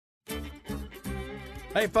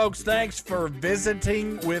Hey, folks, thanks for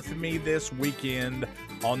visiting with me this weekend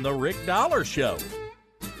on The Rick Dollar Show.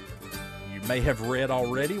 You may have read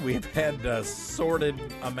already, we've had a sorted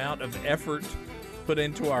amount of effort put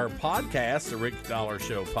into our podcast, The Rick Dollar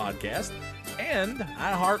Show podcast, and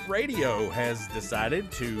iHeartRadio has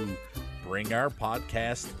decided to bring our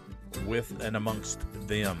podcast with and amongst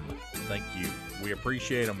them. Thank you. We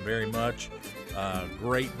appreciate them very much.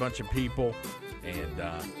 Great bunch of people.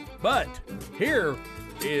 But here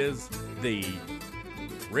is the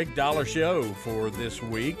Rick Dollar Show for this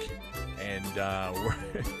week, and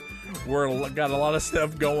we're got a lot of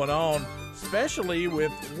stuff going on, especially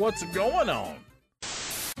with what's going on.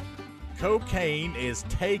 Cocaine is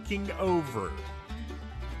taking over.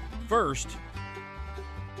 First,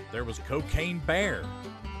 there was Cocaine Bear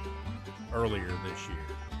earlier this year,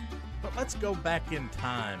 but let's go back in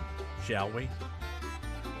time, shall we?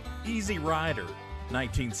 Easy Rider,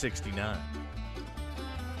 1969.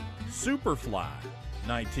 Superfly,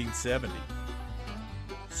 1970.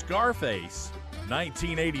 Scarface,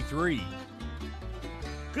 1983.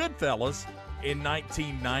 Goodfellas in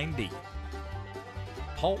 1990.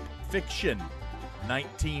 Pulp Fiction,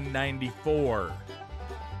 1994.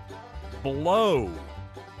 Blow,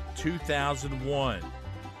 2001.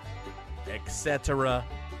 Etc.,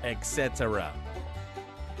 etc.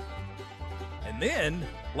 And then,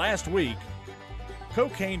 last week,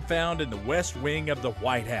 cocaine found in the West Wing of the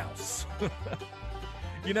White House.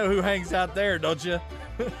 You know who hangs out there, don't you?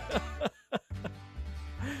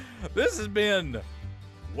 This has been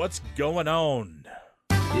What's Going On.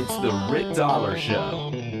 It's the Rick Dollar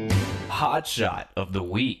Show. Hot Shot of the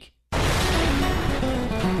Week.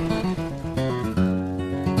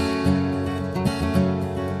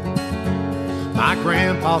 My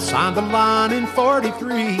grandpa signed the line in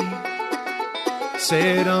 43.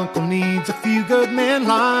 Said Uncle needs a few good men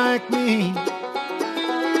like me.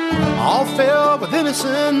 All fell with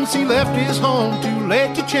innocence. He left his home too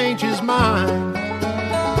late to change his mind.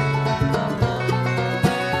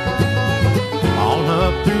 On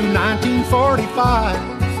up through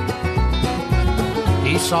 1945,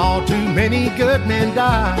 he saw too many good men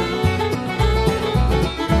die.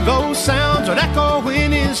 Those sounds would echo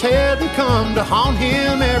in his head and come to haunt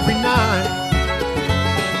him every night.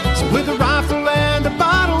 So with a rifle and a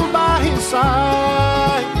bottle by his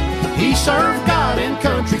side, he served God and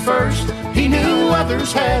country first. He knew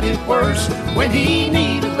others had it worse when he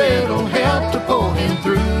needed a little help to pull him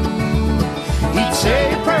through. He'd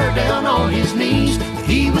say a prayer down on his knees.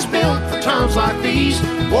 He was built for times like these.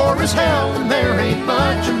 War is hell and there ain't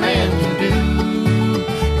much a man can do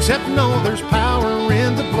except know there's power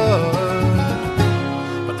in the blood,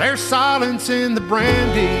 but there's silence in the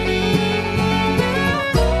brandy.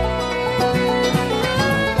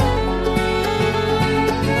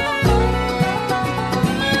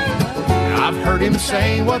 I've heard him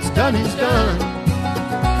say what's done is done.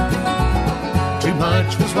 Too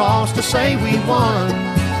much was lost to say we won.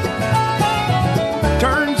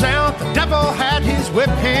 Turns out the devil had his whip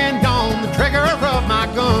hand on the trigger of my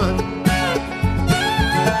gun.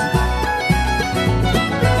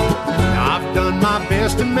 I've done my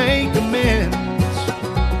best to make amends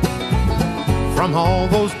from all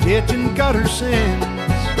those ditch and gutter sins.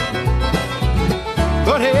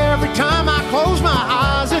 But every time I close my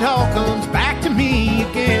eyes, it all comes back to me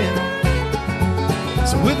again.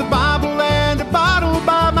 So with a Bible and a bottle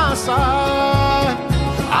by my side,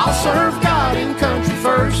 I'll serve God and country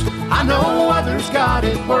first. I know others got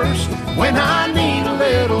it worse when I need a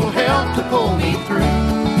little help to pull me through.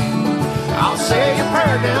 I'll say a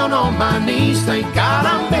prayer down on my knees. Thank God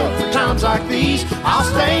I'm built for times like these. I'll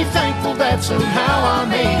stay thankful that somehow I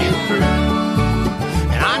made it through.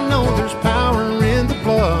 And I know there's power in the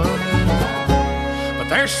blood, but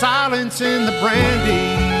there's silence in the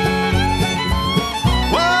brandy.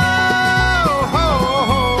 Whoa, ho, ho.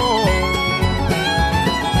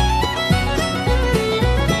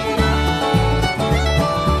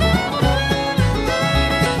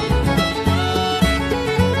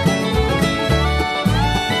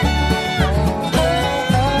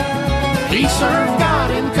 He served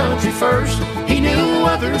God and country first. He knew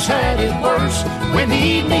others had it worse when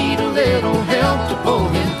he'd need a little help to pull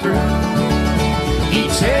him through.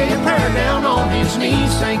 He'd say a prayer down on his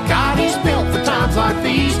knees. Thank God he's built for times like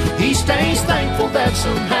these. He stays thankful that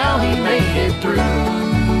somehow he made it through.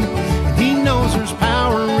 And he knows there's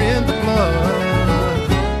power in the blood,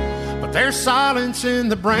 but there's silence in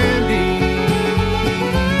the brandy.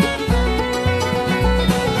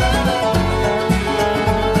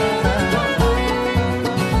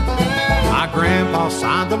 Grandpa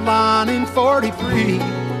signed the line in 43.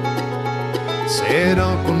 Said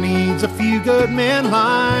Uncle needs a few good men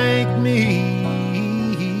like me.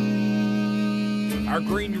 Our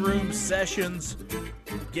Green Room Sessions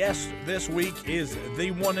guest this week is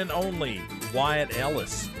the one and only Wyatt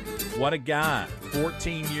Ellis. What a guy,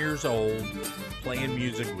 14 years old, playing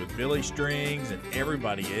music with Billy Strings and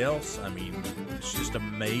everybody else. I mean, it just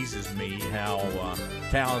amazes me how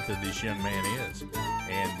talented this young man is.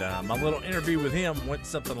 And my little interview with him went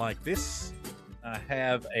something like this. I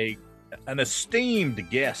have an esteemed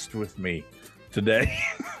guest with me today,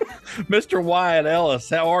 Mr. Wyatt Ellis.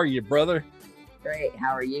 How are you, brother? Great. How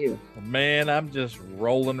are you? Man, I'm just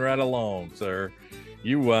rolling right along, sir.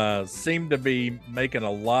 You seem to be making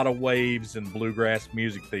a lot of waves in bluegrass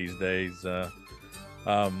music these days.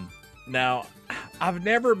 Now, I've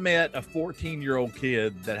never met a 14-year-old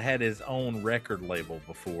kid that had his own record label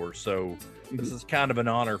before, so this is kind of an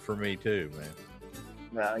honor for me too, man.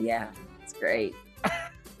 Well, yeah, it's great.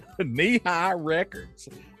 Knee High Records.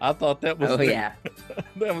 I thought that was yeah,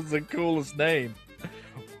 that was the coolest name.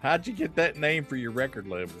 How'd you get that name for your record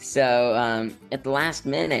label? So at the last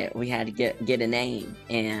minute, we had to get a name,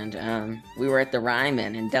 and we were at the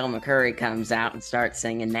Ryman, and Del McCurry comes out and starts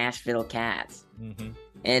singing Nashville Cats. Mm-hmm.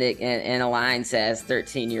 And a line says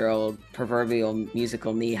 13-year-old proverbial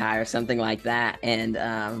musical knee high or something like that. And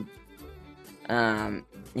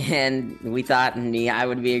we thought knee high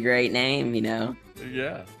would be a great name, you know?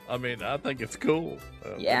 Yeah. I mean, I think it's cool.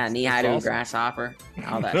 Yeah. Knee high to awesome. A grasshopper,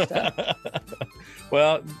 all that stuff.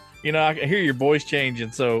 Well, you know, I can hear your voice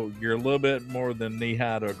changing. So you're a little bit more than knee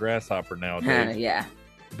high to a grasshopper nowadays. Yeah.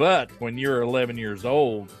 But when you were 11 years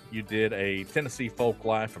old, you did a Tennessee Folk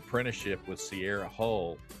Life apprenticeship with Sierra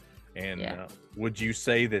Hull. And would you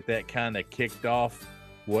say that kind of kicked off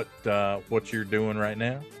what you're doing right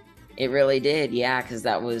now? It really did, yeah, because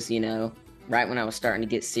that was, you know, right when I was starting to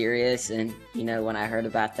get serious. And, you know, when I heard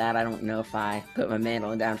about that, I don't know if I put my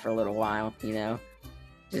mandolin down for a little while, you know.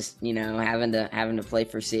 Just, you know, having to play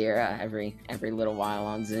for Sierra every little while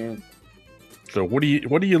on Zoom. So what are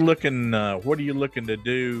you looking to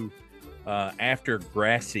do after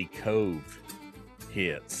Grassy Cove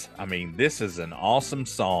hits? I mean, this is an awesome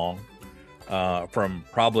song from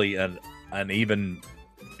probably an even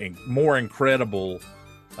more incredible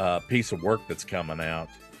piece of work that's coming out.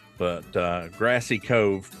 But Grassy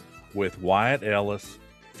Cove with Wyatt Ellis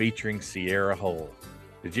featuring Sierra Hull.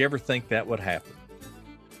 Did you ever think that would happen?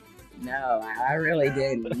 No, I really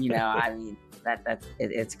did. You know, I mean,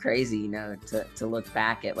 it's crazy, you know, to look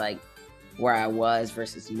back at like where I was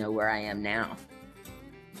versus, you know, where I am now.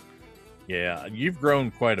 Yeah, you've grown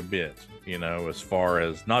quite a bit, you know, as far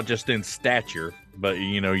as not just in stature, but,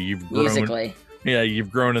 you know, you've grown musically. Yeah,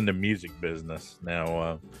 you've grown in the music business.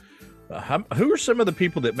 Now, who are some of the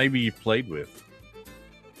people that maybe you've played with?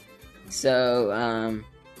 So,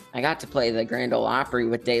 I got to play the Grand Ole Opry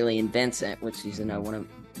with Daly and Vincent, which is, you know,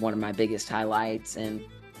 one of my biggest highlights, and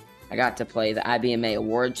I got to play the IBMA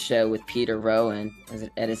Awards show with Peter Rowan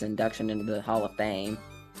at his induction into the Hall of Fame.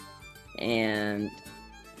 And,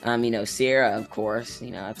 you know, Sierra, of course,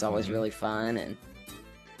 you know, that's always really fun. And,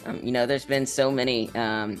 you know, there's been so many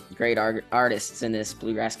great artists in this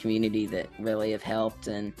bluegrass community that really have helped.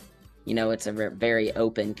 And, you know, it's a very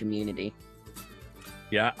open community.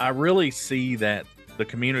 Yeah, I really see that the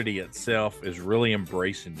community itself is really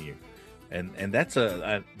embracing you. And that's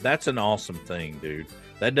an awesome thing, dude.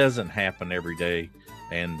 That doesn't happen every day,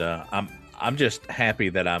 and I'm just happy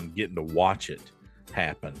that I'm getting to watch it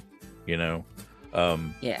happen. You know,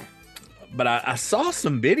 yeah. But I saw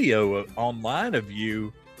some video online of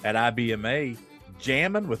you at IBMA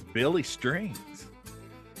jamming with Billy Strings.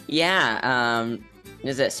 Yeah, it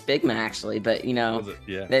was at Spigma actually, but you know,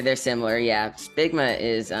 yeah, they're similar. Yeah, Spigma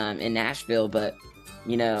is in Nashville, but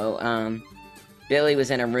you know, Billy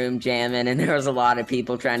was in a room jamming, and there was a lot of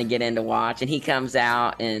people trying to get in to watch. And he comes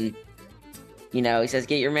out, and you know, he says,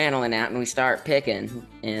 "Get your mandolin out," and we start picking.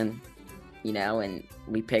 And you know, and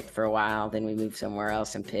we picked for a while. Then we moved somewhere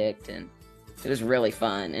else and picked, and it was really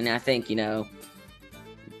fun. And I think, you know,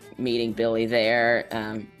 meeting Billy there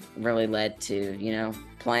really led to, you know,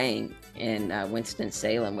 playing in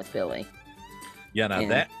Winston-Salem with Billy. Yeah,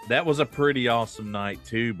 now that was a pretty awesome night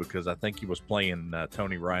too, because I think he was playing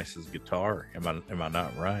Tony Rice's guitar. Am I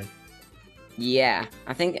not right? Yeah,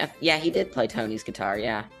 I think he did play Tony's guitar.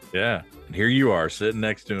 Yeah. Yeah, and here you are sitting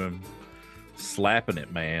next to him, slapping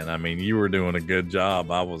it, man. I mean, you were doing a good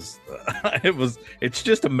job. I was. It's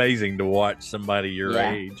just amazing to watch somebody your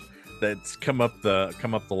age that's come up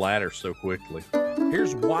the ladder so quickly.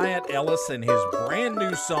 Here's Wyatt Ellis and his brand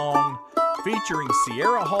new song featuring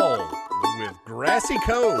Sierra Hull with Grassy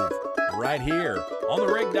Cove right here on the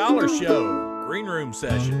Rick Dollar Show, Green Room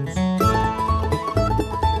Sessions.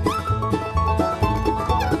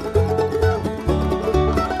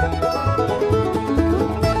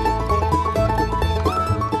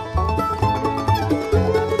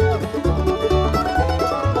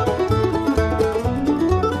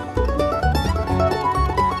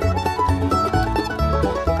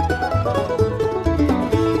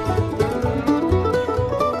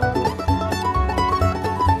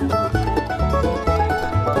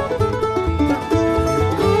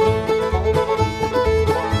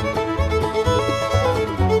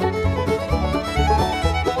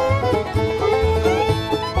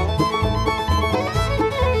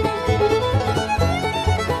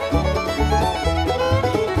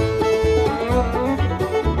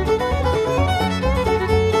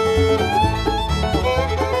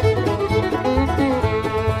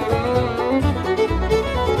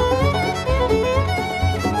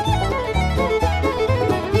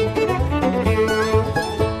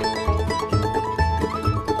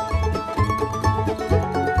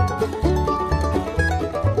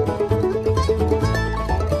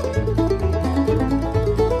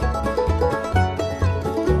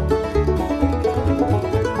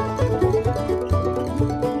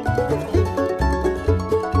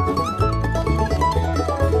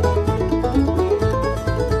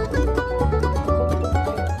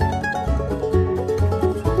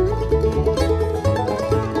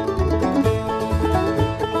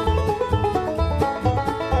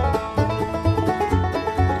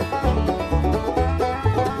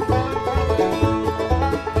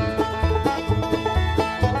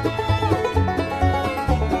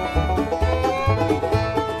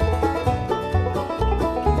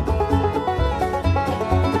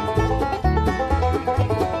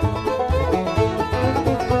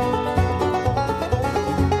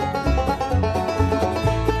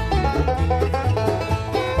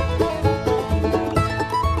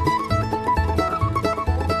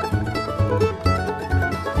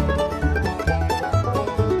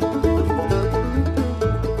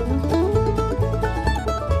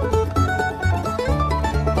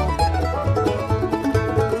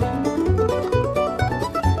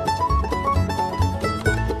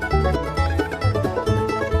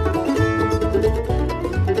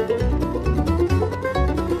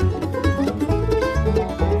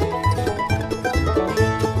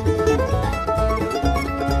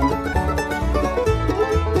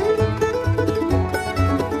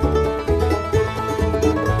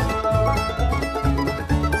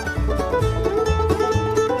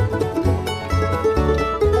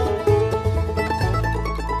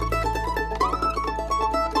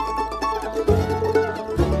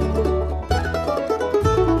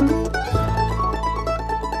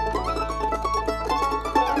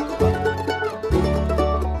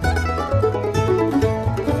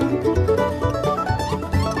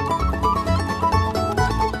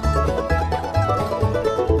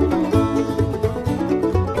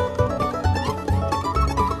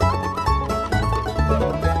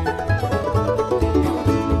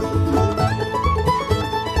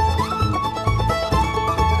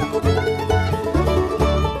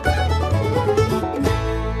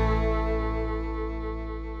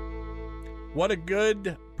 what a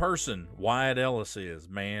good person Wyatt Ellis is,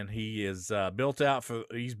 man. He is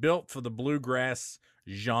he's built for the bluegrass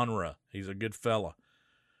genre. He's a good fella.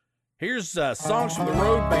 Here's Songs from the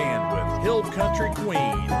Road Band with Hill Country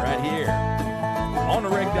Queen right here on the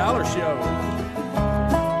Rick Dollar Show.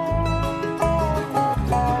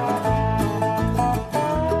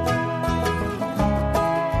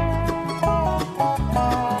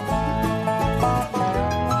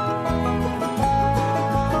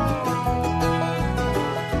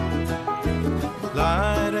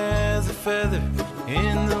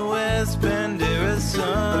 In the West Bandera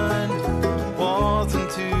sun, waltzing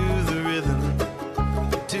to the rhythm,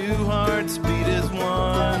 two hearts beat as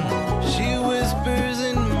one. She whispers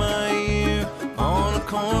in my ear on a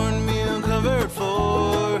cornmeal covered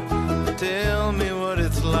floor. Tell me what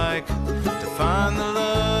it's like to find the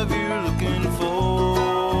love you're looking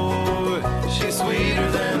for. She's sweeter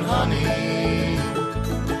than honey,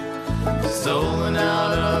 stolen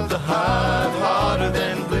out of the hive, hotter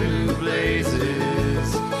than blue blazes.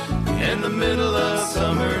 In the middle of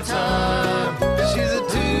summertime, she's a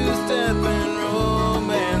two-stepping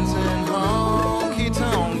romance and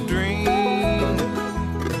honky-tonk dream.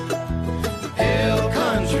 Hill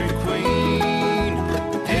country queen,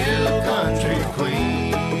 hill country queen.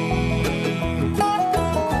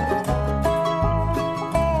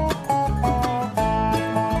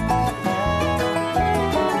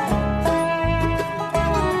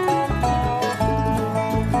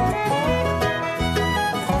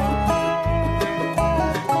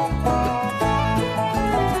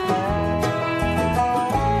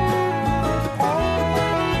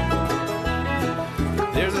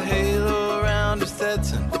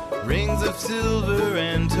 Rings of silver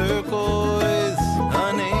and turquoise,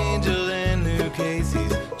 an angel in new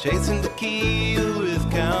Casey's, chasing tequila with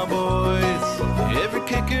cowboys. Every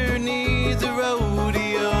kicker needs a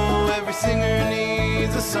rodeo, every singer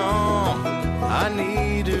needs a song. I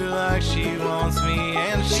need her like she wants me,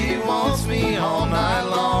 and she wants me all night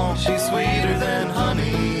long. She's sweeter than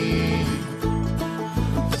honey,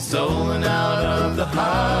 stolen out of the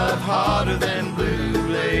hive, hotter than blue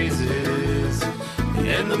blazes.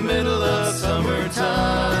 In the middle of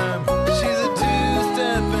summertime, she's a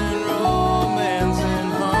two-stepping romance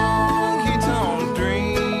and honky-tonk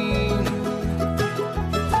dream.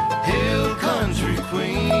 Hill country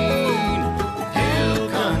queen, hill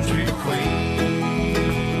country queen.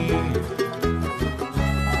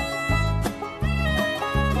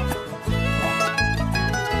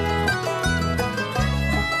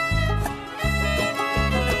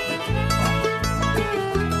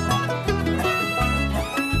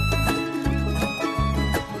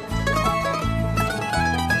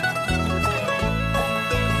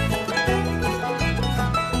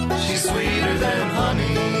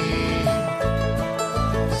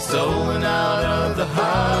 Stolen out of the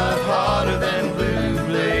hive, hotter than blue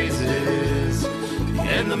blazes.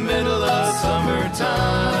 In the middle of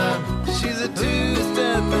summertime, she's a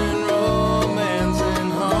two-stepping romance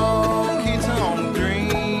and honky-tonk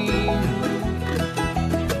dream.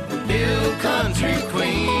 Hill country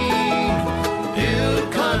queen,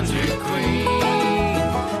 hill country queen,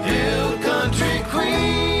 hill country queen.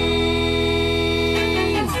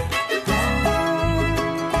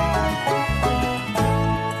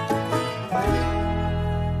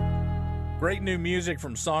 Great new music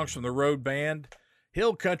from Songs from the Road Band,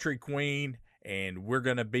 Hill Country Queen, and we're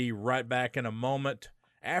going to be right back in a moment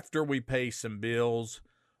after we pay some bills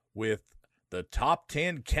with the top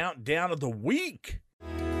 10 countdown of the week.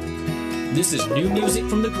 This is new music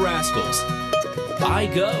from the Graskels. I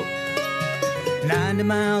Go. 90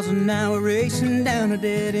 miles an hour racing down a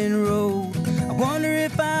dead-end road. I wonder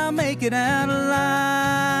if I'll make it out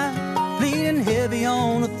alive. Leaning heavy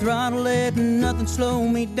on the throttle, letting nothing slow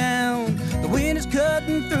me down. The wind is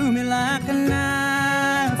cutting through me like a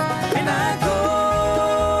knife. And I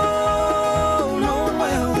go, knowing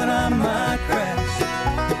well that I might crash.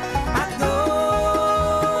 I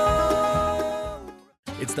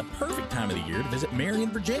go. It's the perfect time of the year to visit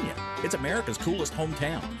Marion, Virginia. It's America's coolest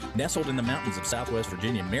hometown. Nestled in the mountains of Southwest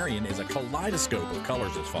Virginia, Marion is a kaleidoscope of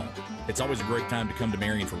colors this fall. It's always a great time to come to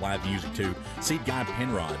Marion for live music, too. See Guy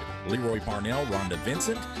Penrod, Leroy Parnell, Rhonda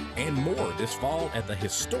Vincent, and more this fall at the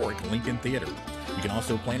historic Lincoln Theater. You can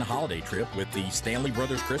also plan a holiday trip with the Stanley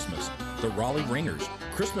Brothers Christmas, the Raleigh Ringers,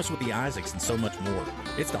 Christmas with the Isaacs, and so much more.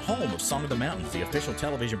 It's the home of Song of the Mountains, the official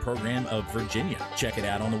television program of Virginia. Check it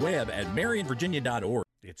out on the web at marionvirginia.org.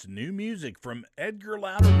 It's new music from Edgar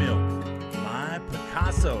Loudermilk, My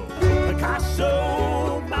Picasso.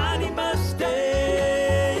 Picasso, mighty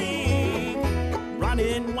mistake,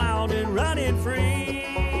 running wild and running free,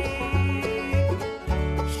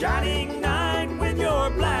 shining night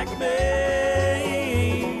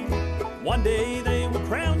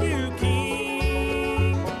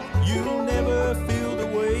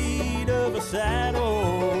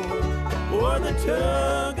the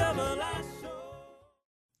tug of a lasso.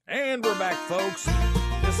 And we're back, folks.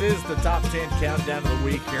 This is the top 10 countdown of the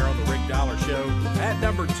week here on the Rick Dollar Show. At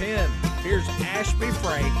number 10, here's Ashby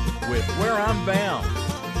Frank with Where I'm Bound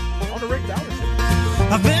on the Rick Dollar Show.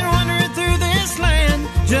 I've been wandering through this land,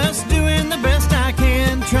 just doing the best I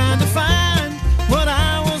can, trying to find what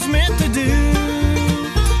I was meant to do.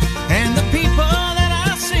 And the people that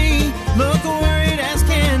I see look worried as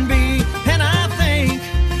can be, and I think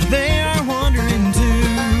they are wondering too.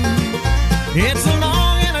 It's a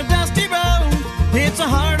long and a dusty road, it's a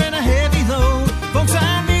hard and a heavy load. Folks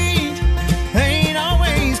I meet ain't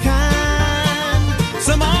always kind.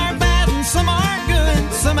 Some are bad and some are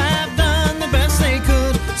good, some have done the best they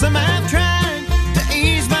could, some have tried to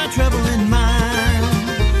ease my troubling mind.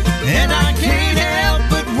 And I can't help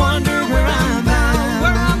but wonder where I'm bound.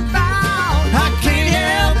 Where I'm bound. I can't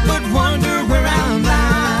help but wonder where I'm bound.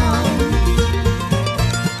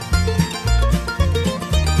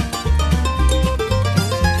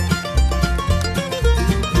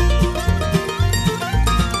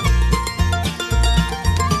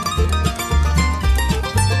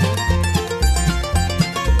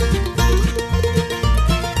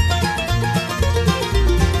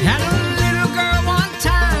 Had a little girl one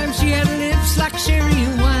time, she had lips like sherry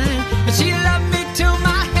wine, and she loved me till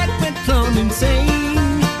my head went plumb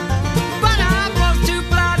insane. But I was too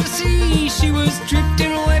blind to see she was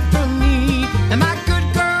drifting away from me, and my good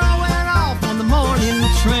girl went off on the morning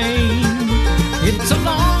train. It's a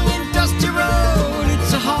long and dusty road,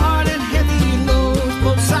 it's a hard and heavy load.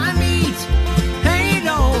 Folks I meet ain't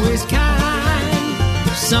always kind.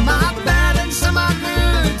 Some are bad and some are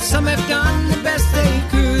good, some have done the best they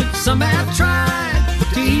could, some have tried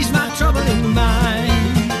to ease my troubling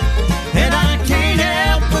mind. And I can't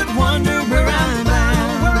help but wonder where I'm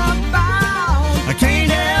bound. Where I'm bound. I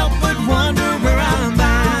can't help but wonder where I'm bound.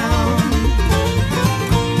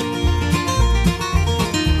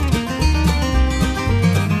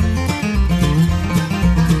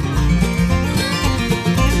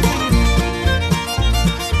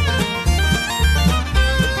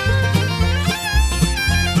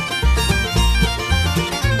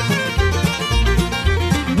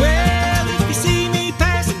 Well, if you see me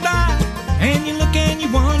passing by, and you look and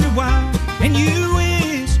you wonder why, and you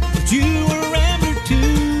wish that you were a rambler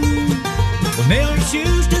too, well, nail your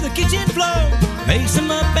shoes to the kitchen floor, lace them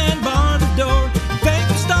up and bar the door, and thank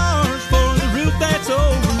the stars for the roof that's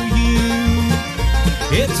over you.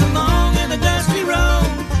 It's a long and a dusty road,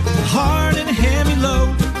 a hard and a heavy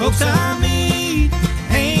load. Folks I meet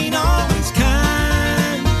ain't always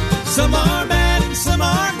kind. Some are bad and some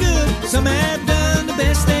are good, some have done the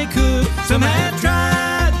best they could, some have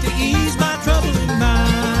tried to ease my troubling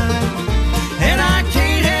mind. And I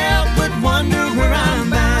can't help but wonder where I'm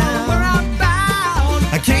bound. Where I'm bound.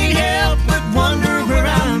 I can't help but wonder where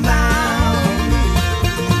I'm bound.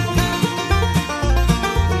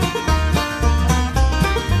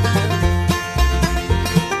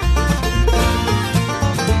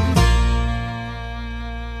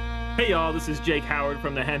 Hey y'all, this is Jake Howard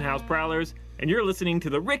from the Henhouse Prowlers, and you're listening to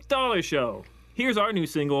The Rick Dollar Show. Here's our new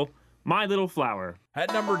single, My Little Flower.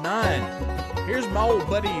 At number 9, here's my old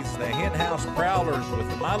buddies, the Henhouse Prowlers, with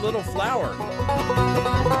My Little Flower.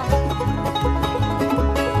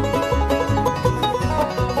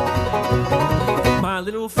 My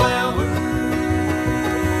little flower,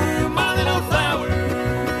 my little flower.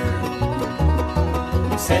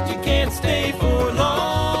 You said you can't stay for long.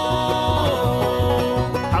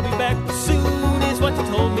 I'll be back soon, is what you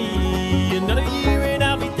told me. Another year and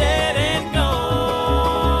I'll be dead and gone.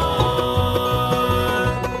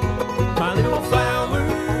 My little flower,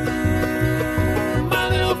 my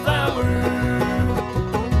little flower.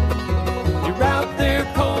 You're out there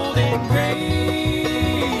cold and gray.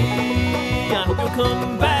 I hope you'll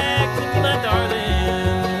come back to me, my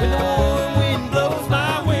darling, when the warm wind blows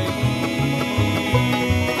my way.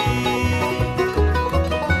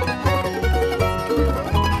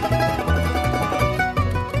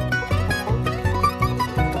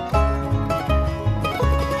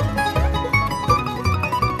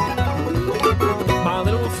 My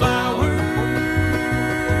little flower,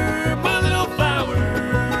 my little flower.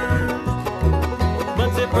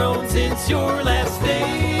 Months have grown since your last day.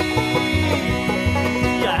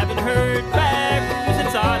 I haven't heard back from you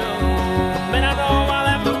since autumn, and I know I'll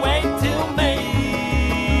have to wait till May.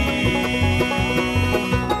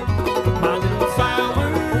 My little flower,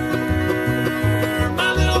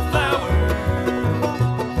 my little flower.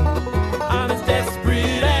 I'm as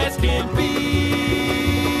desperate as can be.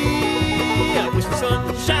 I wish for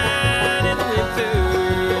sunshine in the winter.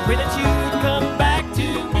 Pray that you'd come back to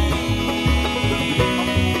me.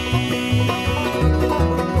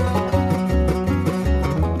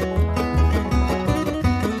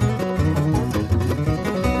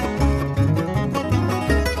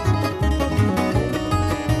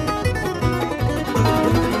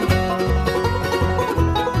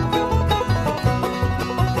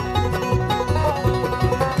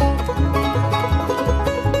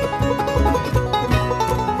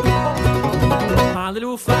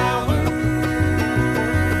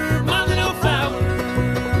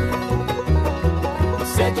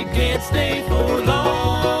 that you can't stay for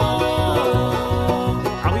long.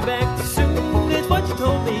 I'll be back soon, it's what you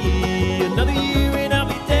told me. Another year and I'll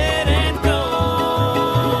be dead and gone.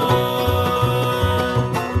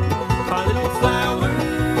 My little flower.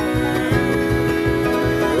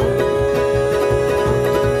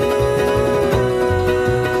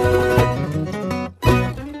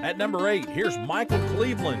 At number 8, here's Michael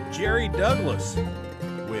Cleveland, Jerry Douglas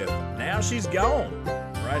with Now She's Gone,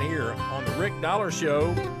 right here on the Rick Dollar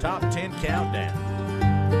Show Top 10 Countdown.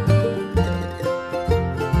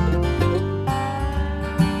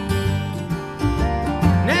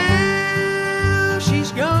 Now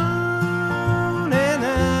she's gone and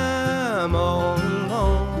I'm all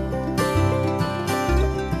alone.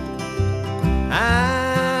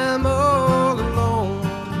 I'm all alone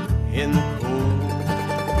in the cold.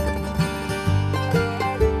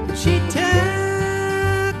 She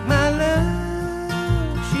took my love,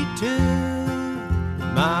 she took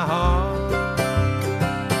my heart.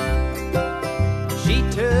 She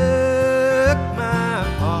took my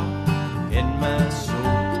heart and my soul.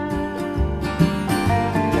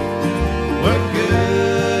 What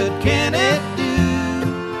good can it do?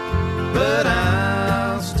 But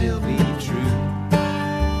I'll still be true.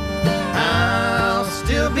 I'll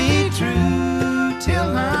still be true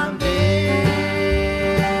till I'm dead.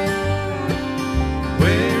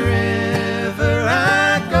 Wherever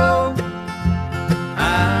I go,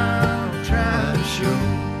 I'll try to show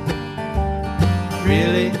I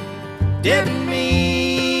really didn't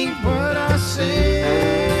mean what I said.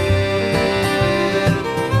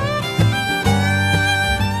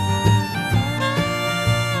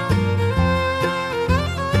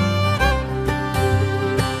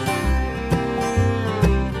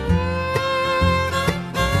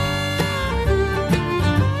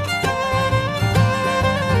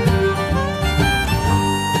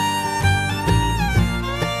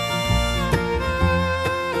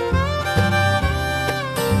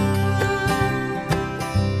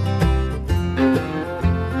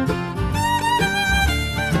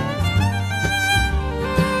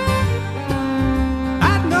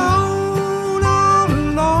 I'd known all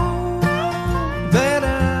along that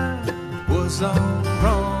I was all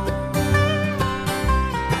wrong.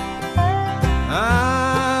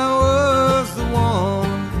 I was the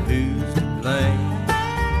one who's to blame.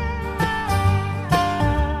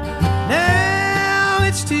 Now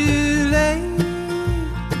it's too late.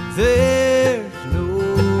 There's no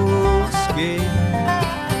escape.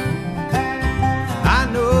 I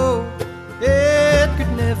know it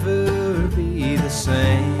could never be the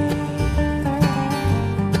same.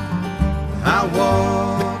 I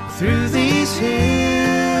walk through these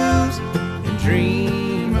hills and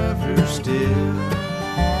dream of her still.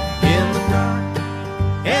 In the dark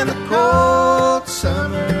and the cold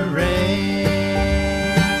summer rain.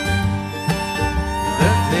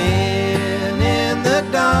 But then in the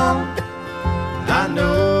dawn, I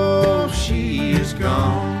know she is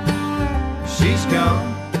gone. She's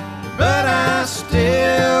gone, but I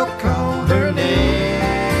still call her name.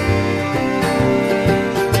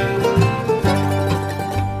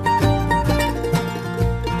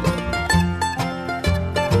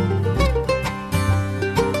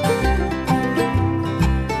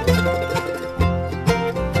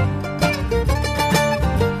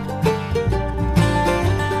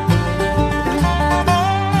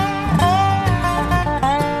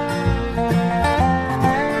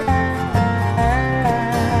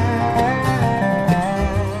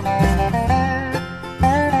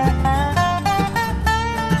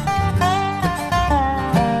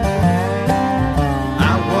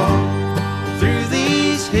 I walk through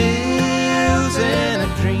these hills and I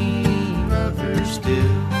dream of her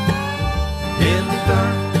still. In the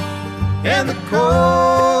dark and the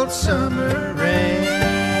cold summer rain.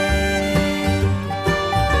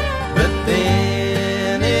 But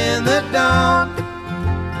then in the dawn,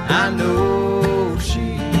 I know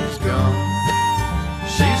she's gone.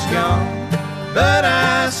 She's gone, but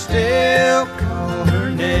I still call her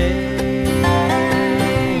name.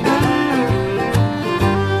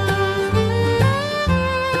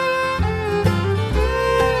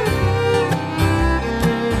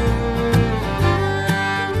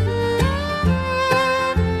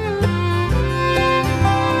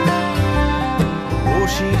 Oh,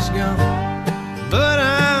 she's gone, but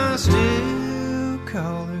I still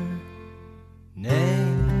call her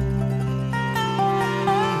name.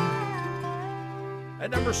 At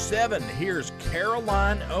number 7, here's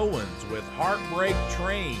Caroline Owens with Heartbreak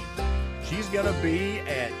Train. She's going to be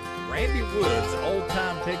at Randy Wood's Old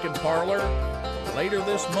Time Pickin' Parlor later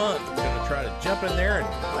this month. Going to try to jump in there and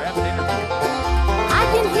grab an interview. I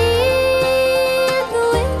can hear the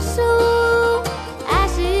wind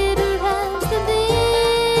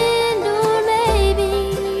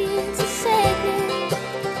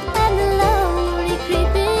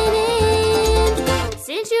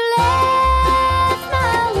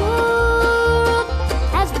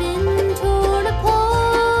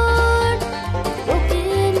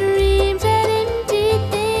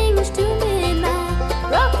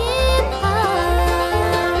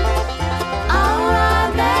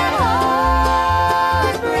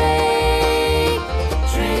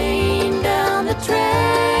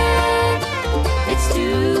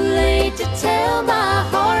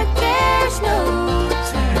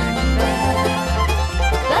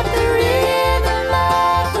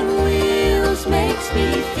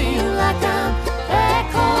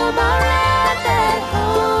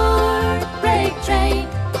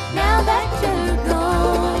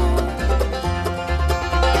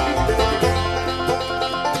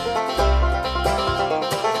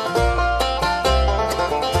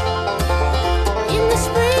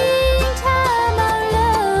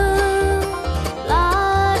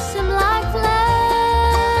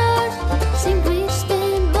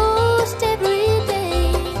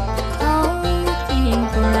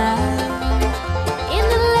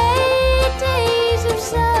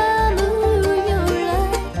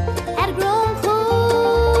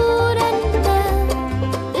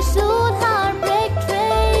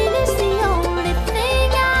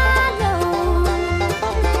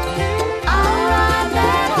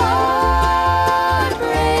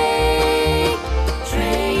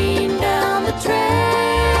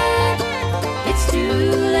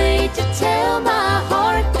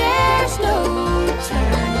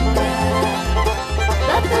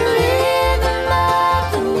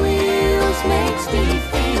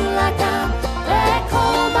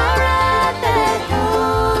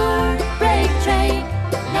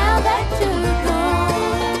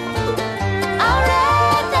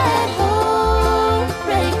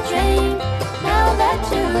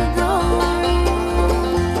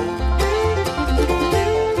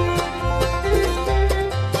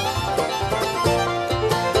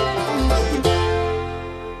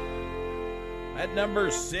number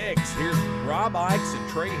 6. Here's Rob Ickes and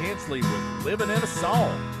Trey Hensley with Living in a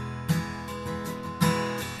Song.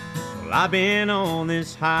 Well, I've been on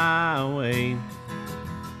this highway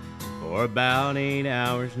for about 8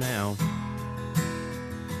 hours now.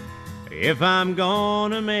 If I'm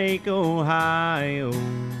gonna make Ohio,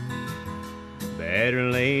 better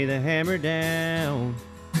lay the hammer down.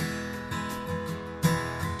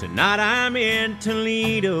 Tonight I'm in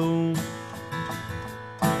Toledo,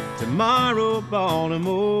 tomorrow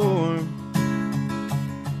Baltimore.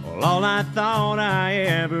 Well, all I thought I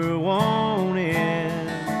ever wanted,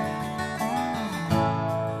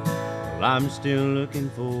 well, I'm still looking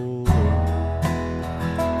for.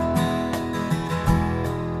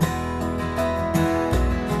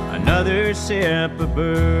 Another sip of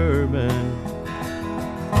bourbon,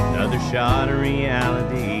 another shot of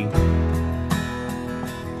reality.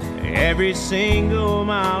 Every single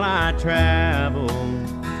mile I travel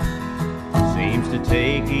seems to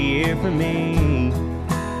take a year for me.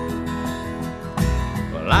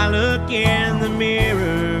 Well, I look in the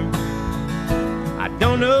mirror, I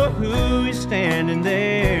don't know who is standing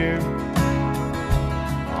there.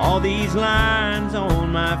 All these lines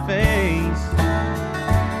on my face,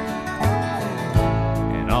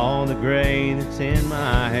 and all the gray that's in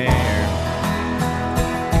my hair.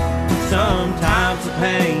 Sometimes the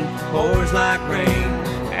pain pours like rain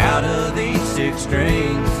out of these 6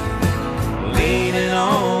 strings, leaning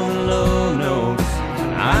on the low notes,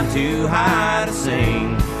 I'm too high to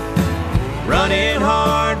sing. Running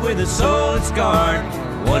hard with a soul that's scarred,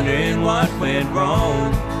 wondering what went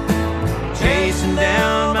wrong. Chasing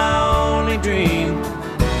down my only dream,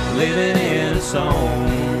 living in a song.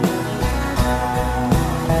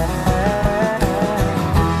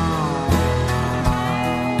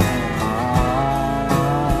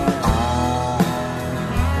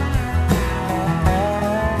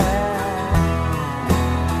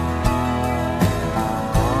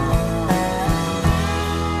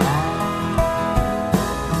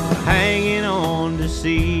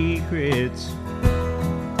 Secrets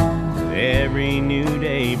that every new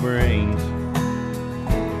day brings.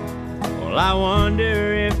 Well, I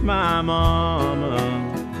wonder if my mama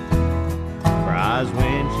cries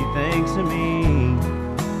when she thinks of me.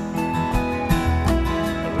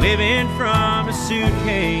 Living from a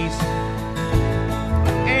suitcase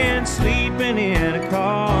and sleeping in a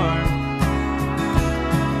car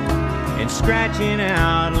and scratching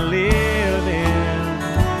out a living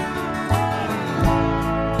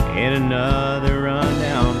in another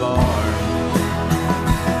rundown bar.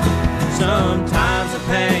 Sometimes the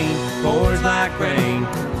pain pours like rain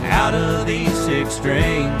out of these 6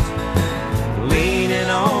 strings, leaning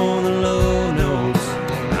on the low notes,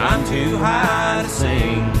 I'm too high to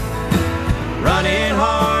sing. Running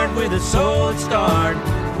hard with a soul at start,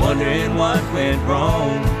 wondering what went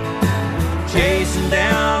wrong. Chasing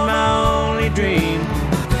down my only dream,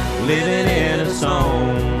 living in a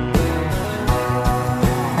song.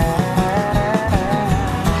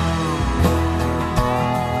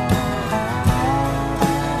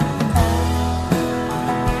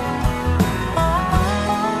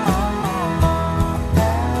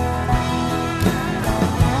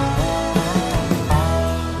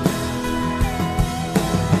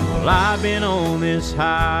 I've been on this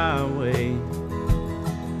highway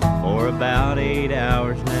for about 8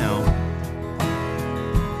 hours now.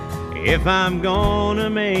 If I'm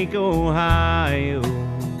gonna make Ohio,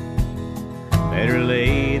 better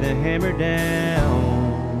lay the hammer down.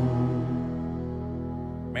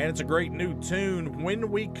 Man, it's a great new tune.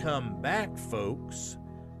 When we come back, folks,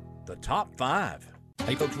 the top 5.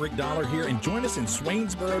 Hey folks, Rick Dollar here, and join us in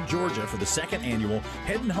Swainsboro, Georgia for the 2nd annual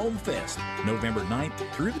Headin' Home Fest, November 9th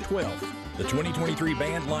through the 12th. The 2023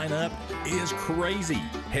 band lineup is crazy.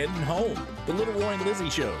 Headin' Home, The Little Roy and Lizzie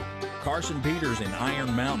Show, Carson Peters and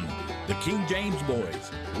Iron Mountain, The King James Boys,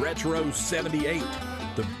 Retro 78,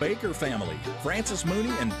 The Baker Family, Francis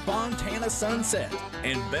Mooney and Fontana Sunset,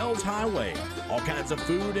 and Bell's Highway. All kinds of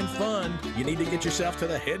food and fun. You need to get yourself to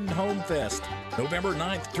the Headin' Home Fest, November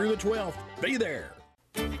 9th through the 12th. Be there.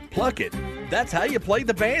 Pluck It, that's how you play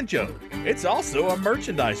the banjo. It's also a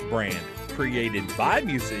merchandise brand created by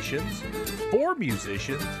musicians, for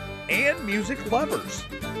musicians, and music lovers.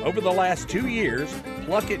 Over the last 2 years,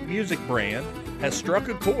 Pluck It Music brand has struck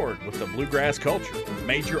a chord with the bluegrass culture.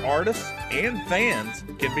 Major artists and fans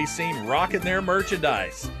can be seen rocking their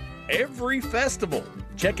merchandise every festival.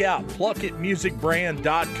 Check out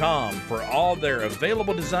pluckitmusicbrand.com for all their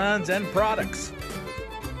available designs and products.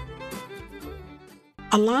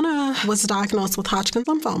 Alana was diagnosed with Hodgkin's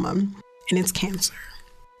lymphoma, and it's cancer.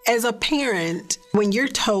 As a parent, when you're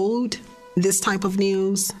told this type of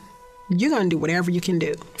news, you're going to do whatever you can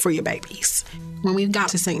do for your babies. When we got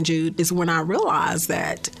to St. Jude is when I realized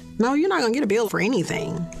that, no, you're not going to get a bill for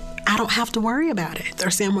anything. I don't have to worry about it. They're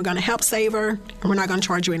saying we're going to help save her, and we're not going to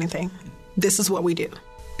charge you anything. This is what we do.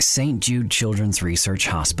 St. Jude Children's Research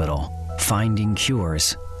Hospital. Finding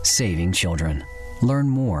cures, saving children. Learn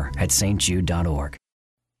more at stjude.org.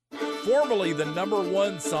 Formerly the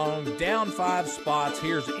 #1 song, down 5 spots,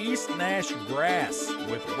 here's East Nash Grass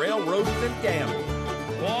with Railroading and Gambling.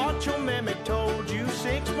 What your mammy told you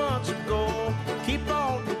 6 months ago. Keep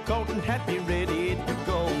all your coat and hat, be ready to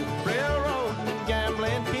go. Railroading and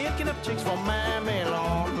gambling, picking up chicks for mammy,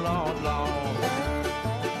 Lord, Lord, Lord.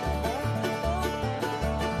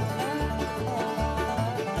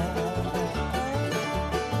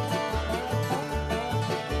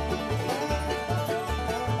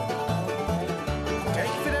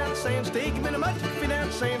 Take your feet out, saying, stick 'em in the mud. Take your feet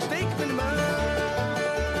out, saying, stick 'em in the mud.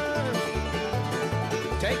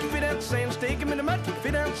 Take your feet out, saying, stick 'em in the mud. Take your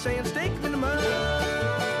feet out, saying, stick 'em in the mud.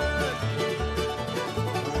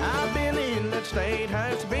 I've been in that state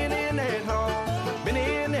house, been in that hall, been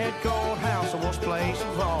in that courthouse, the worst place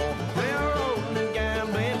of all. Railroading and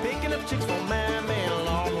gambling, picking up chicks for mammy,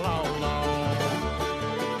 Lord, Lord, Lord.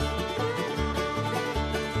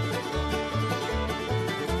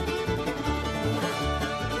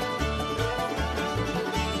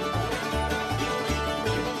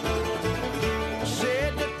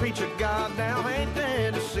 Preacher God, now ain't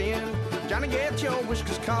that a sin? Johnny, get your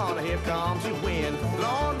whiskers caught, here comes your wind.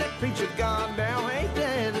 Lord, that preacher God, now ain't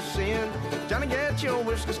that a sin? Johnny, get your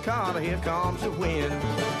whiskers caught, here comes the wind.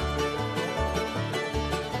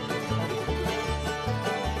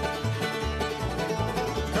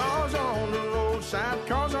 Cars on the roadside,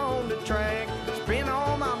 cars on the track. Spend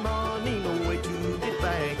all my money, no way to get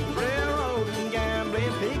back. Railroad and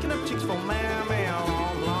gambling, picking up chicks for mammy,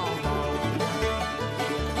 long, long, long.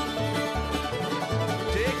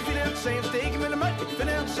 Saying stick 'em in the mud, take your feet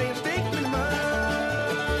out, saying stick 'em in the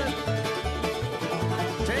mud.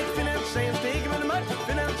 Take your feet out, saying stick 'em in the mud, take your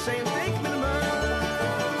feet out, saying stick 'em in the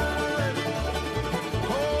mud.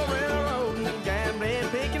 Oh, railroading and gambling,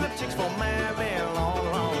 picking up chicks for mammy, long,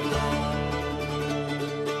 long, long.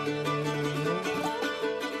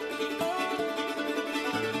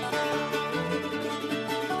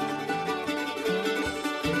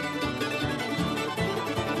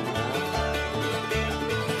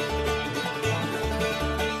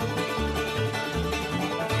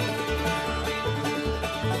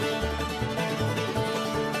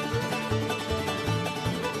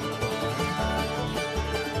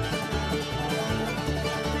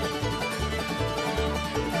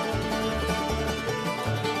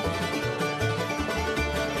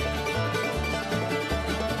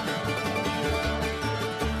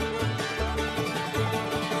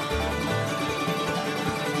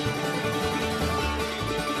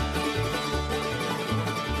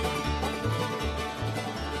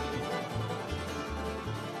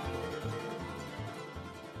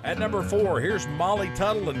 At #4, here's Molly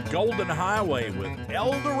Tuttle and Golden Highway with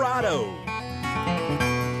El Dorado.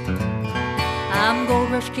 I'm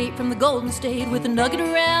Gold Rush Kate from the Golden State with a nugget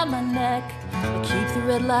around my neck. I keep the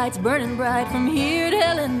red lights burning bright from here to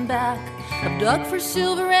hell and back. I've dug for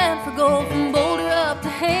silver and for gold from Boulder up to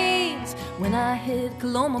Hayes. When I hit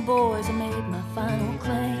Coloma, boys, I made my final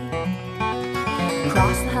claim.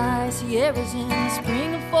 Across the high Sierras in the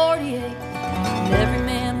spring of '48. And every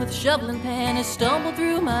man with a shovel and pan has stumbled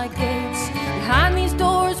through my gates. Behind these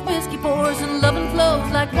doors, whiskey pours and loving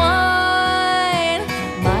flows like wine.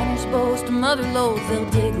 Miners boast of mother loads, they'll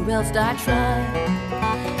dig or else die trying.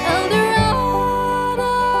 El Dorado,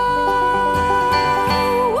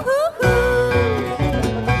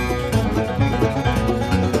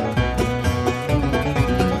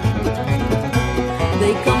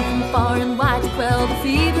 they come from far and wide to quell the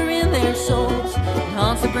fever in their souls. It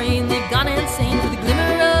haunts the brain, they've gone insane for the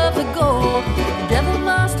glimmer of the gold. The devil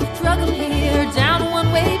must have drug them here down a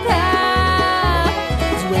one-way path.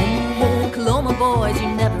 'Cause when you hit Coloma, boys, you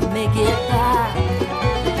never make it back.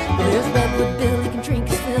 There's Redwood Bill, he can drink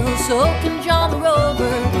his fill, so can John the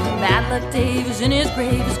Rover. Bad Luck Dave is in his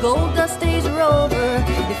grave, his gold dust days are over.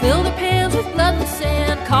 They fill their pans with blood and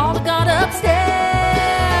sand, call to God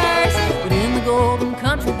upstairs. But in the golden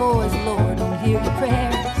country, boys, the Lord don't hear your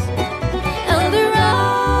prayers. El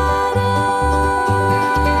Dorado,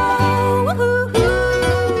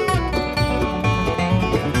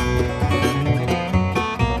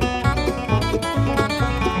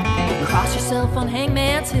 cross yourself on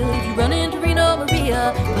Hangman's Hill if you run into Reno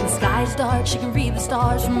Maria. When the sky's dark, she can read the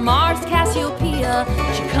stars from Mars to Cassiopeia.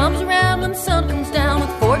 She comes around when the sun comes down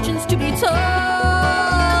with fortunes to be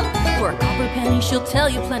told. For a copper penny, she'll tell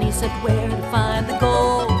you plenty except where to find the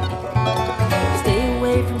gold. Stay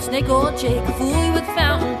away from Snake or Jake, fool you with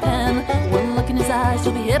fountain pen. One look in his eyes,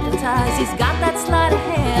 you'll be hypnotized. He's got that sleight of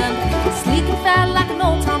hand, sleek and fat like an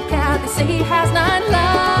old tomcat. They say he has 9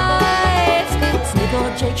 lives. Snake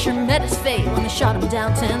or Jake sure met his fate when they shot him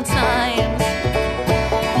down 10 times.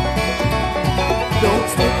 Don't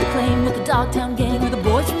stake the claim with the Dogtown gang or the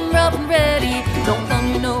boys from Rough and Ready. Don't thumb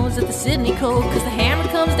your nose at the Sydney Code, cause the hammer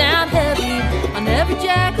comes down heavy on every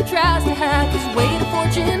jack who tries to hack his way to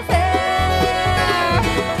fortune fair.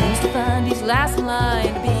 Comes to find he's last in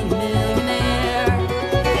line to be a millionaire.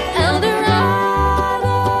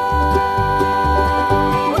 Eldorado,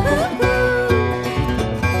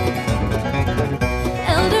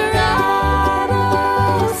 Eldorado,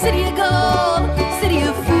 city of gold, city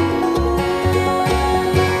of fools.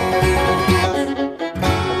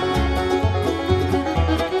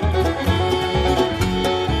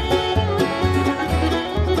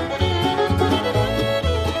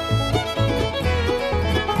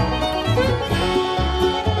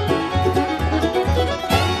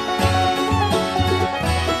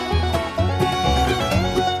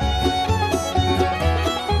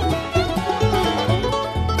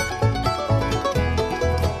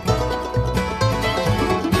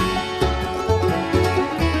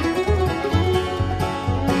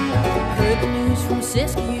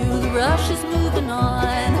 Siskiyou, the rush is moving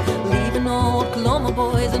on, leaving old Coloma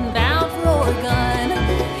boys and bound for Oregon.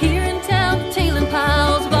 Here in town, the tailing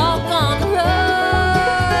piles have all gone to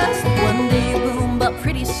rust. One day you boom, but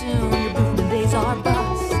pretty soon your booming days are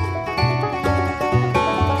bust.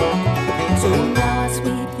 So now I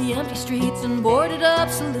sweep the empty streets and boarded up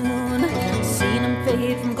saloon, seen them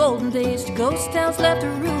fade from golden days to ghost towns left to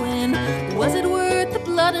ruin. Was it worth the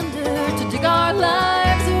blood and dirt to dig our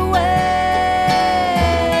lives away?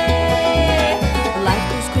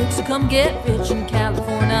 So come get rich in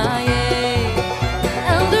California,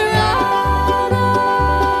 yeah. Eldorado,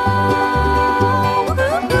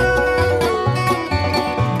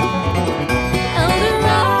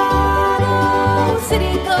 Eldorado,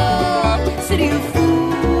 city of gold, city of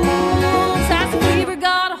fools. Has the fever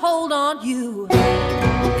got a hold on you?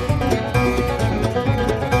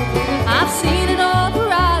 I've seen it all, the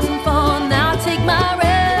rise and fall. Now I take my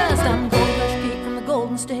rest. I'm Gold Rush Peak from the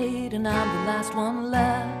Golden State, and I'm the last one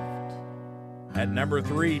left. At number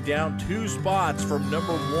 3, down 2 spots from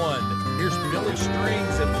number 1, here's Billy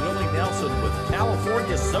Strings and Willie Nelson with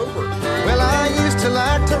California Sober. Well, I used to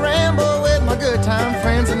like to ramble with my good time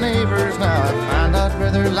friends and neighbors. Now I find I'd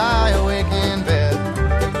rather lie awake in bed.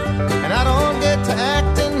 And I don't get to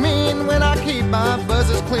acting mean when I keep my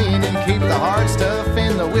buzzes clean and keep the hard stuff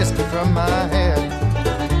in the whiskey from my head.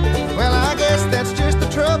 Well, I guess that's just the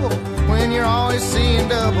trouble when you're always seeing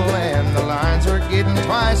double and the lines are getting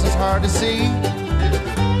twice as hard to see.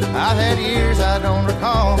 I've had years I don't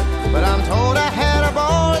recall, but I'm told I had a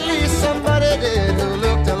ball, at least somebody did, who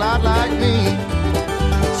looked a lot like me.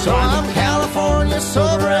 So I'm California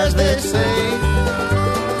sober, as they say,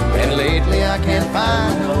 and lately I can't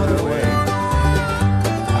find no other way.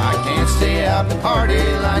 I can't stay out and party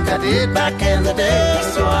like I did back in the day,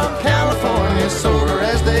 so I'm California sober,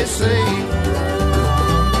 as they say.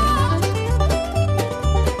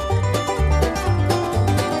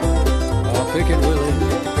 Pick it, Willie.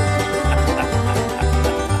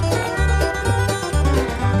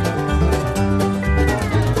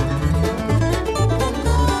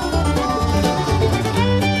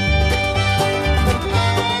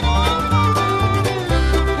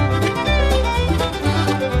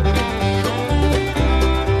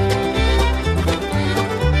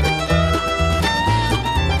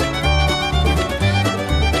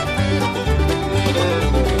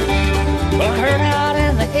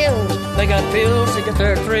 They got pills to get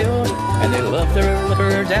their thrills, and they love their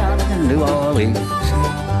liquor down in New Orleans.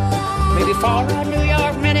 Maybe for a New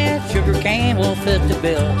York minute, sugar cane will fit the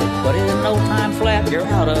bill, but in no time flat, you're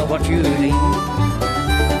out of what you need.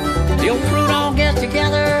 The old crew don't get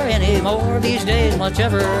together anymore these days much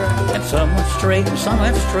ever, and some went straight and some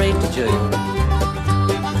went straight to jail.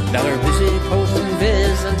 Now they're busy posting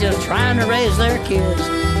vids and just trying to raise their kids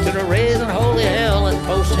to the raising holy hell and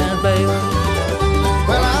posting bail.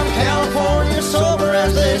 Well, I'm California sober,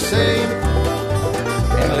 as they say,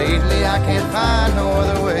 and lately I can't find no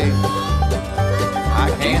other way. I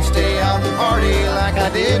can't stay out and party like I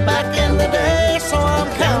did back in the day, so I'm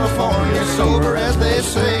California sober, as they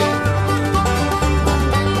say.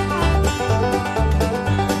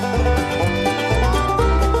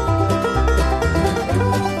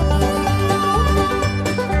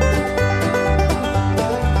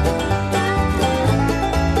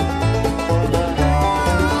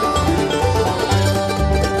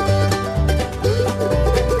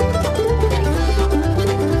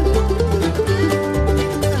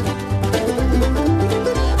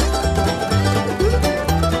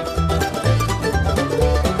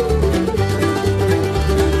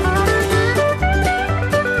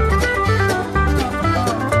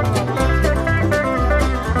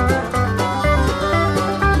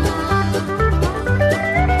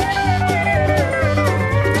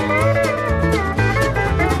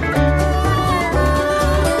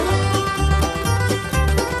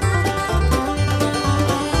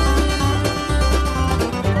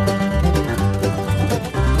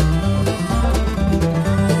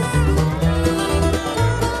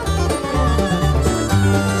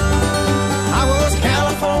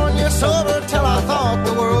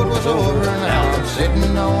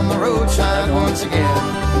 broadside once again.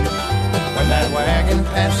 When that wagon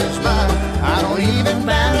passes by, I don't even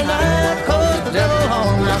bat an eye, 'cause the devil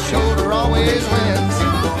on my shoulder always wins.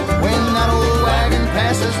 When that old wagon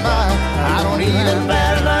passes by, I don't even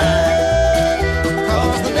bat an eye,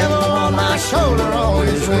 'cause the devil on my shoulder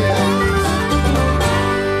always wins.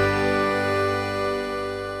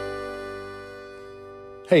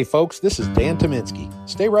 Hey folks, this is Dan Tominski.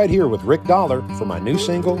 Stay right here with Rick Dollar for my new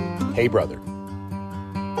single, Hey Brother.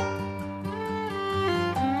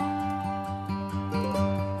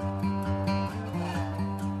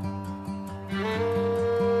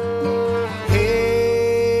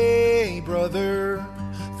 Hey brother,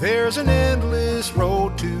 there's an endless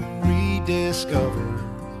road to rediscover.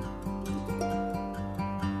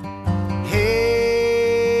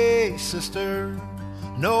 Hey sister,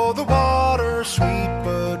 know the water's sweet,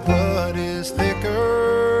 but blood is thicker.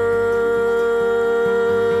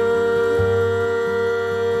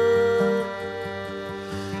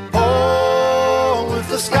 Oh, if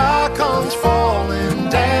the sky comes falling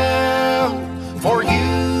down for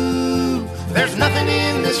you, there's nothing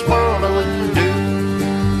in this world I wouldn't do.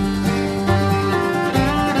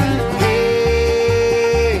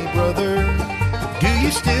 Hey brother, do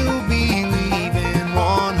you still believe in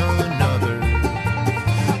one another?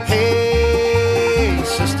 Hey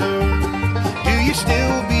sister, do you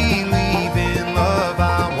still believe in love,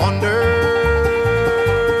 I wonder?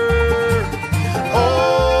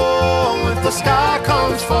 Oh, if the sky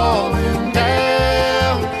comes falling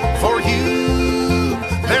down for you,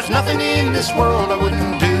 there's nothing in this world I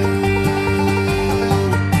wouldn't do.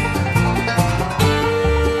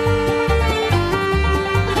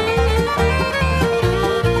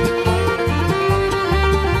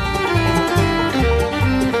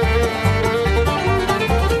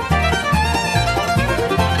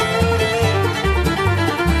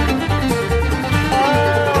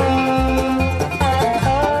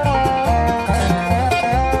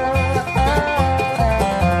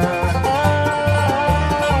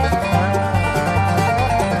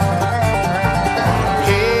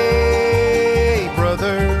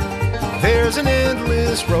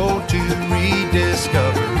 Road to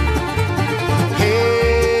rediscover.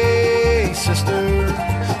 Hey sister,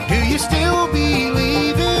 do you still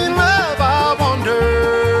believe in love, I wonder?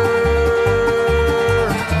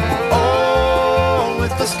 Oh,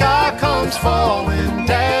 if the sky comes falling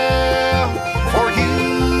down for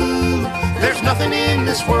you, there's nothing in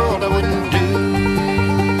this world I wouldn't do.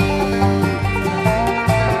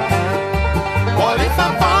 What if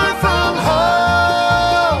I'm far from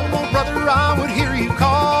home? Oh brother, I would hear you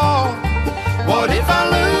call. What if I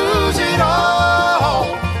lose it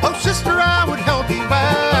all? Oh sister, I would help you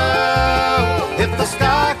out. If the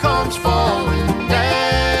sky comes falling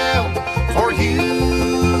down for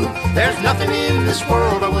you, there's nothing in this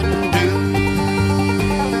world I wouldn't do.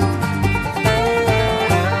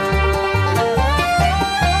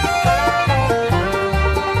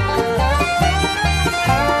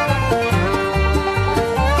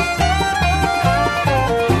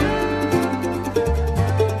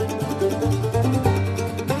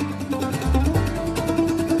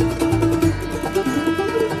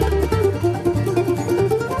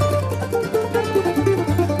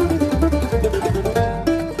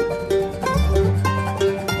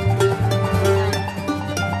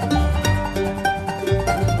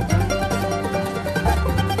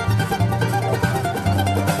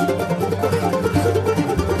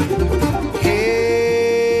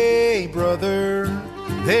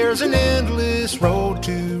 There's an endless road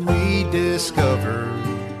to rediscover.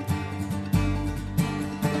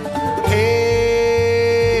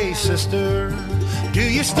 Hey sister, do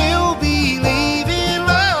you still believe in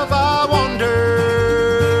love, I wonder?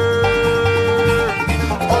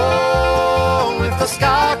 Oh, if the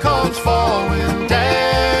sky comes falling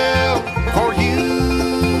down for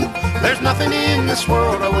you, there's nothing in this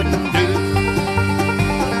world I wouldn't do.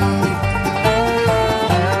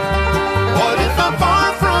 What if I'm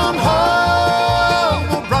far from home?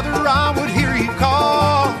 Oh brother, I would hear you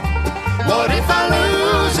call. What if I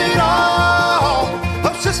lose it all?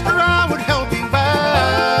 Oh sister, I would help you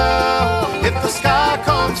out. If the sky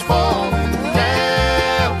comes falling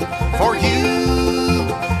down for you,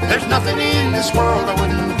 there's nothing in this world I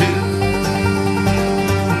wouldn't do.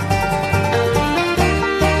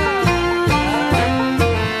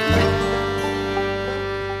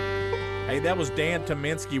 That was Dan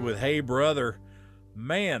Tominski with Hey Brother.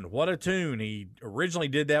 Man, what a tune. He originally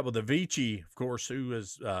did that with Avicii, of course, who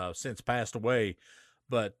has since passed away.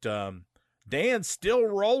 But Dan's still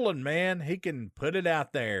rolling, man. He can put it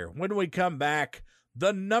out there. When we come back,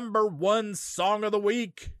 the #1 song of the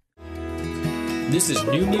week. This is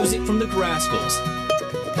new music from the Rascals.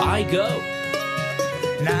 I Go.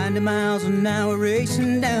 90 miles an hour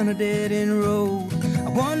racing down a dead-end road. I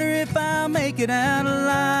wonder if I'll make it out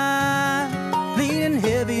alive. Leaning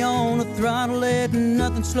heavy on the throttle, letting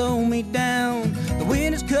nothing slow me down. The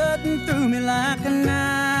wind is cutting through me like a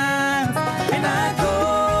knife. And I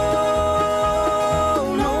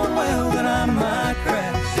go, knowing well that I might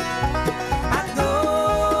crash. I go.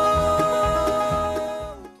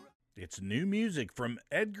 It's new music from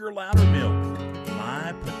Edgar Loudermilk,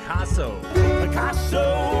 My Picasso.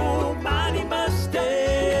 Picasso, mighty mistake,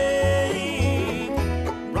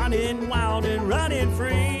 running wild and running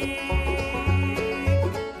free,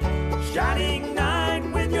 shining knight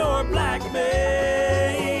with your black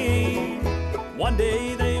mane. One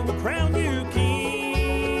day they will crown you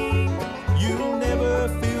king. You'll never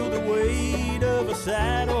feel the weight of a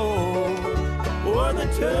saddle or the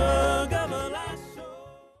tug of a lasso.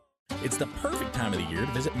 It's the perfect time of the year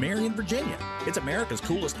to visit Marion, Virginia. It's America's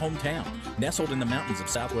coolest hometown. Nestled in the mountains of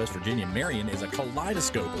Southwest Virginia, Marion is a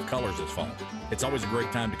kaleidoscope of colors this fall. It's always a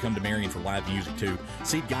great time to come to Marion for live music, too.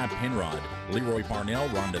 See Guy Penrod, Leroy Parnell,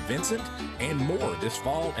 Rhonda Vincent, and more this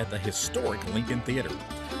fall at the historic Lincoln Theater.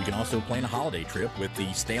 You can also plan a holiday trip with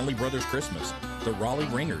the Stanley Brothers Christmas, the Raleigh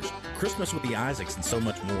Ringers, Christmas with the Isaacs, and so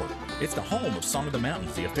much more. It's the home of Song of the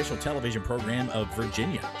Mountains, the official television program of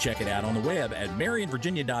Virginia. Check it out on the web at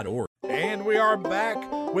marionvirginia.org. And we are back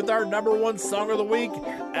with our number one song of the week,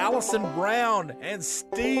 Allison Brown and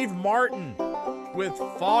Steve Martin with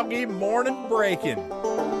Foggy Morning Breaking.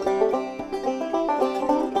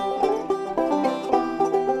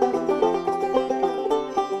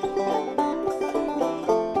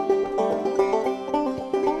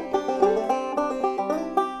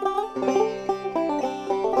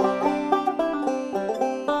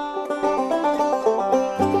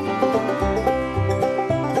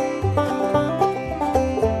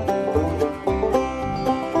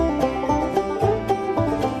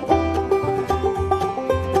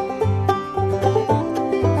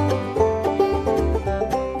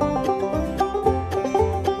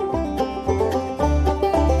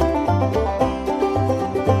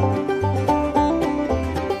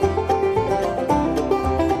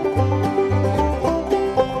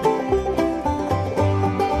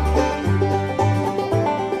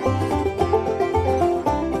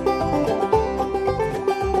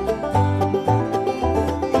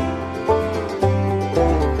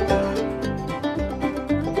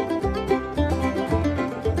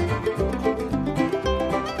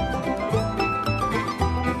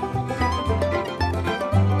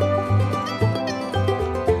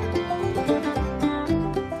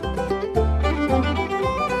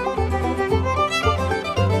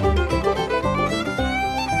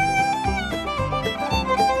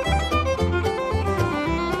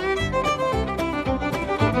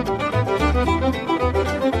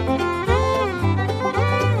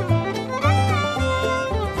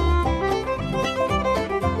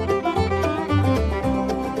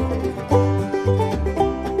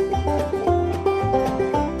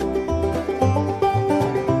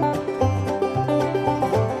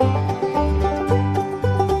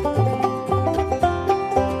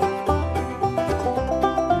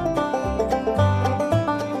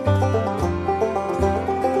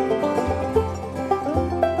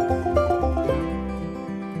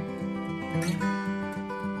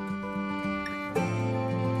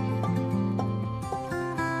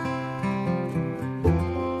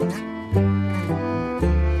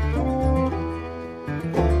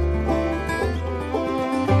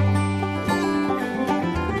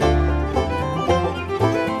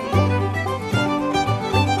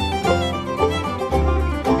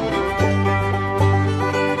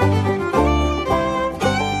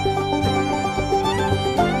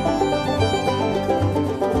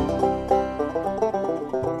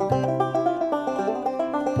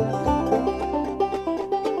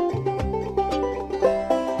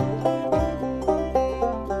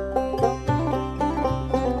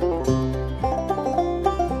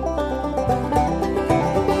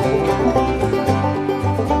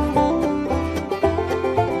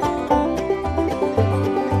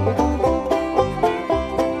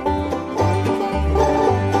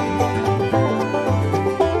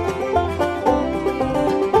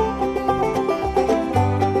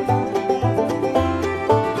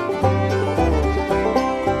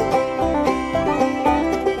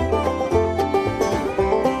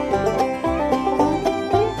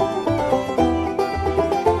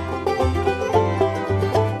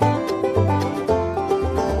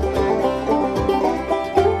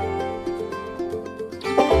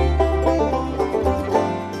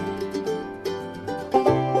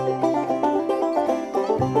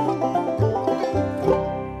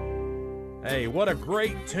 Day. What a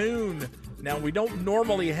great tune. Now, we don't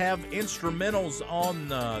normally have instrumentals on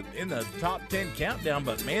in the top 10 countdown,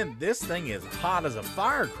 but man, this thing is hot as a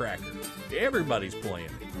firecracker. Everybody's playing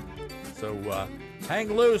it. So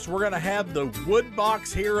hang loose. We're going to have the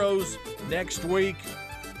Woodbox Heroes next week.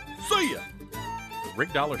 See ya! The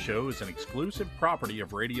Rick Dollar Show is an exclusive property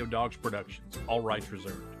of Radio Dogs Productions. All rights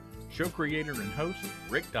reserved. Show creator and host,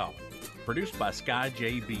 Rick Dollar. Produced by Sky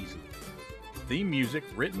J. Beasley. Theme music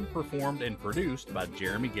written, performed, and produced by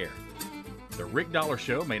Jeremy Garrett. The Rick Dollar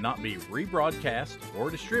Show may not be rebroadcast or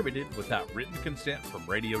distributed without written consent from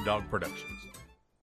Radio Dog Productions.